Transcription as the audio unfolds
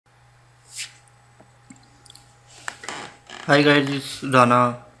Hi guys, it's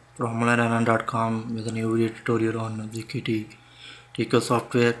Dana from onlineanand.com with a new video tutorial on ZKTeco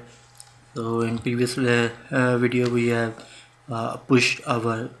Software. So in previous video we have pushed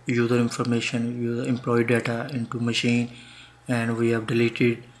our user information, user employee data into machine, and we have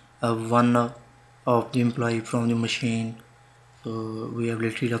deleted one of the employee from the machine. So we have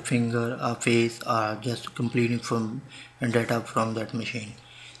deleted a finger, a face, just complete information and data from that machine.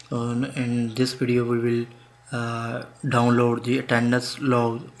 So in this video we will download the attendance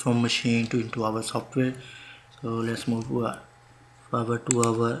log from machine into our software. So let's move forward to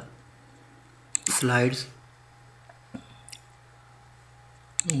our slides.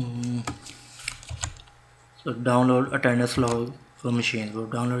 So download attendance log from machine. So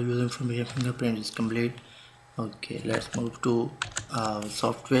download user information fingerprint is complete. Okay, let's move to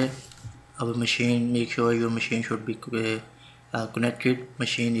software. Our machine, make sure your machine should be connected.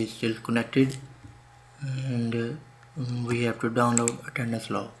 Machine is still connected, and we have to download attendance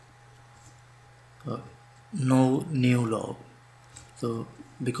log. No new log. So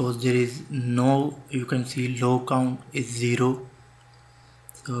because there is no, you can see log count is 0,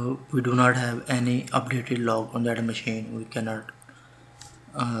 so we do not have any updated log on that machine. We cannot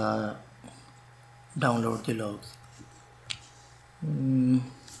download the logs.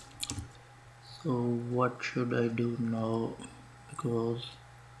 So what should I do now? Because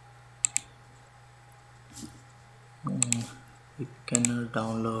we cannot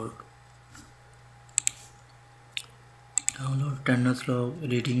download attendance log,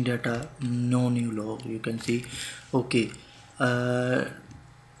 reading data, no new log. You can see. Okay,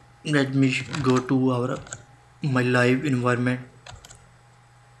 let me go to my live environment.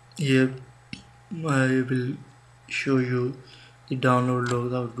 Here I will show you the download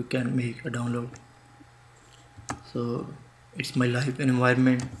log, how we can make a download. So it's my live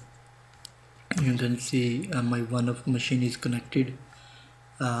environment. You can see my one of machine is connected,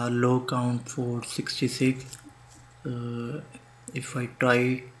 log count for 66. If I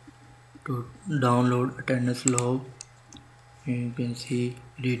try to download attendance log, you can see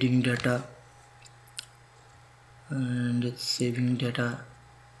reading data and saving data.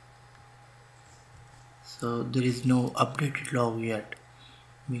 So there is no updated log yet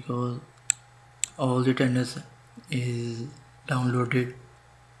because all the attendance is downloaded.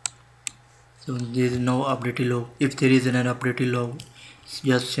 So there is no updated log. If there is an updated log,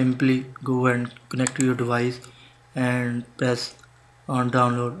 just simply go and connect to your device and press on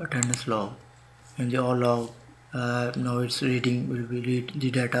download attendance log, and the all log now it's reading, will be read the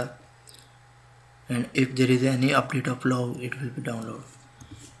data, and if there is any update of log, it will be download.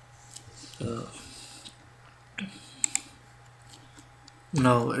 So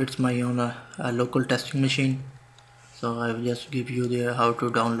now it's my own a local testing machine. So I will just give you the how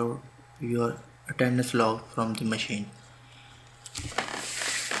to download your attendance log from the machine.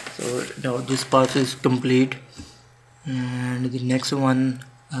 So now this part is complete, and the next one,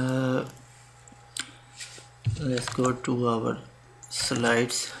 let's go to our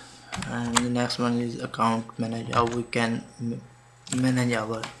slides, and the next one is account manager, how we can manage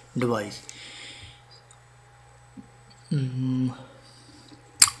our device.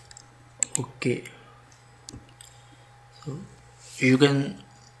 Okay, so you can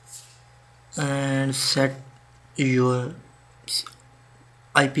set your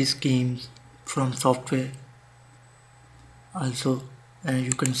IP schemes from software also, and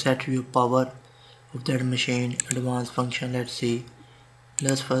you can set your power of that machine, advanced function.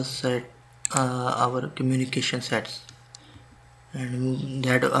 Let's first set our communication sets, and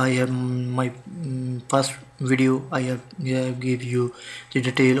that I have my first video. I have give you the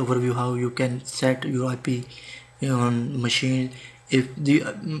detailed overview how you can set your IP on machine. If the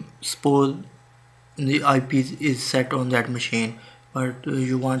suppose the IP is set on that machine, but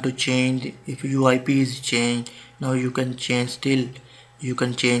you want to change, if your IP is changed, now you can change. Still you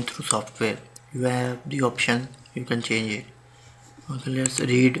can change through software. You have the option, you can change it. Okay, let's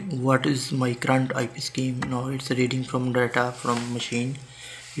read what is my current IP scheme. Now it's reading from data from machine.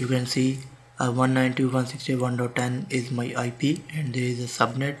 You can see 192.168.1.10 is my IP, and there is a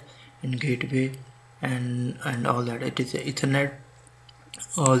subnet and gateway and all that. It is Ethernet,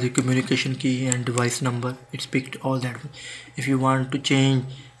 all the communication key and device number. It's picked all that. If you want to change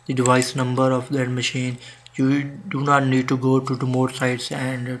the device number of that machine, you do not need to go to remote sites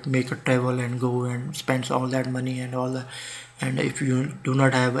and make a travel and go and spend all that money and all that. And if you do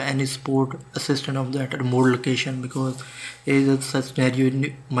not have any support assistant of that remote location, because there is such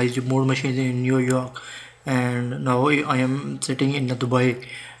scenario, my remote machine is in New York and now I am sitting in Dubai,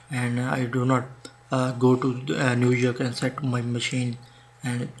 and I do not go to New York and set my machine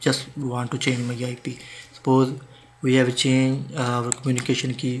and just want to change my IP. Suppose we have changed our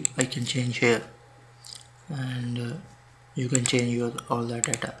communication key. I can change here, and you can change your all that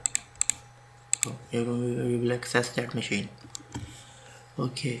data. So you will access that machine.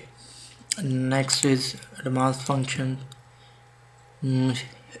 Okay, next is advanced function.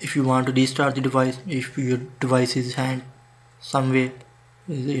 If you want to restart the device, if your device is hanged somewhere,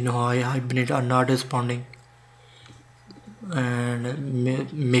 hibernate or not responding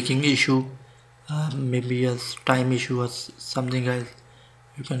and making issue, maybe a time issue or something else,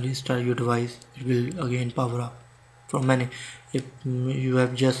 you can restart your device. It will again power up from many. If you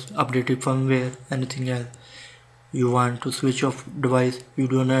have just updated firmware, anything else, you want to switch off device, you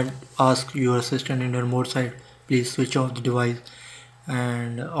do not ask your assistant in the remote side, please switch off the device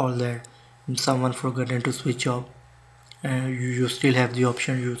and all that. Someone forgotten to switch off, and you still have the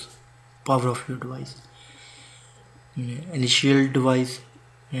option use power off your device. Initial device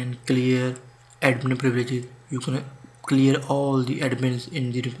and clear admin privileges. You can clear all the admins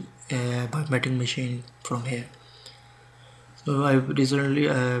in the biometric machine from here. So I've recently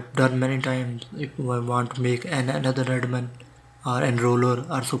done many times. If I want to make another admin or enroller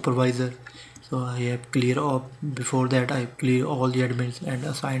or supervisor, so I have clear off. Before that, I clear all the admins and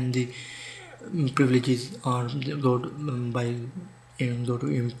assign the privileges, or go to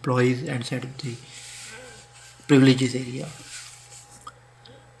employees and set the privileges area.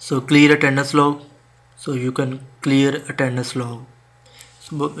 So clear attendance log. So you can clear attendance log.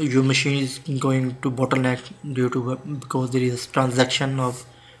 So your machine is going to bottleneck because there is transaction of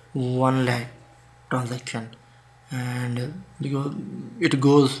 1 lakh transaction, and because it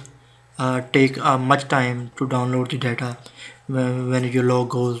goes take much time to download the data when your log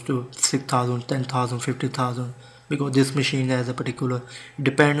goes to 6,000, 10,000, 50,000, because this machine has a particular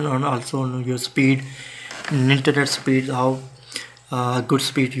dependent on also on your speed, internet speed, how good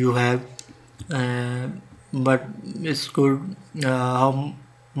speed you have, but it's good how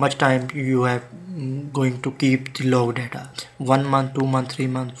much time you have going to keep the log data, 1 month, 2 month, 3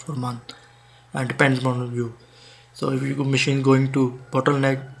 month, 4 month, depends on you. So if your machine going to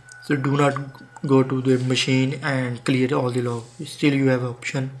bottleneck, so do not go to the machine and clear all the log. Still you have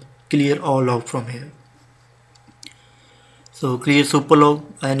option clear all log from here. So clear super log,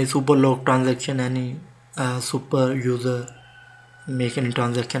 any super log transaction, any super user make any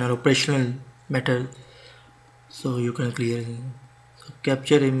transaction or operational matter, so you can clear it. So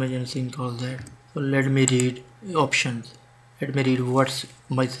capture image and sync all that. So let me read options. Let me read what's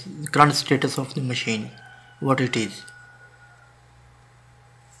my current status of the machine, what it is.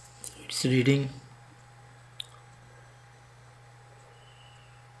 It's reading.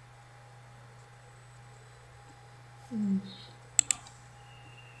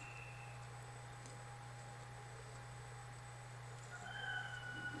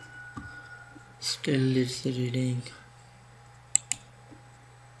 Still it's reading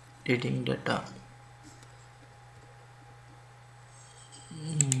data.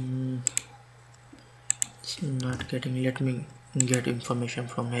 It's not getting. Let me get information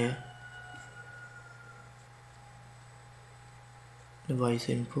from here. Device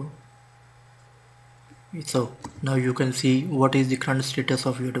info. So now you can see what is the current status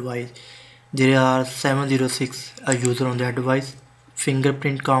of your device. There are 706 a user on that device.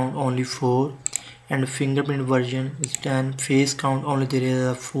 Fingerprint count only 4, and fingerprint version is 10. Face count only there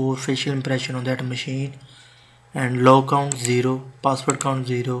is 4 facial impression on that machine, and log count 0, password count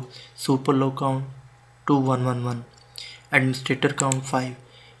 0, super log count 2111, administrator count 5,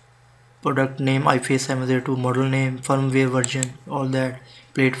 product name iFace 702, model name, firmware version, all that,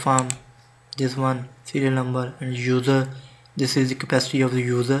 platform, this one, serial number, and user. This is the capacity of the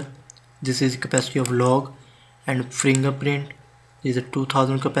user, this is the capacity of log, and fingerprint. This is a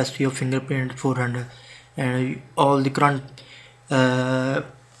 2000 capacity of fingerprint, 400, and all the current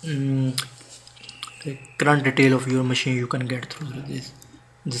current detail of your machine you can get through this.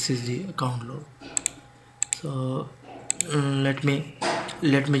 This is the account log. So let me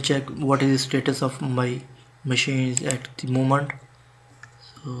check what is the status of my machines at the moment.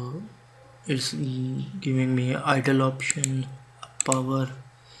 So it's giving me idle option, power,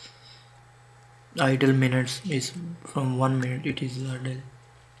 idle minutes is from 1 minute, it is idle.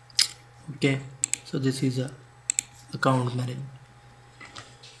 Okay, so this is a account management.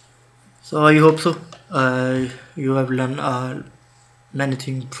 So I hope so you have learned many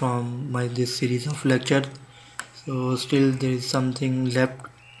things from this series of lectures. So still there is something left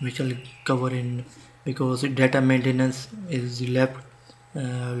which I'll cover in, because data maintenance is left.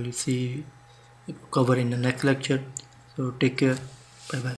 I'll see cover in the next lecture. So take care, bye bye.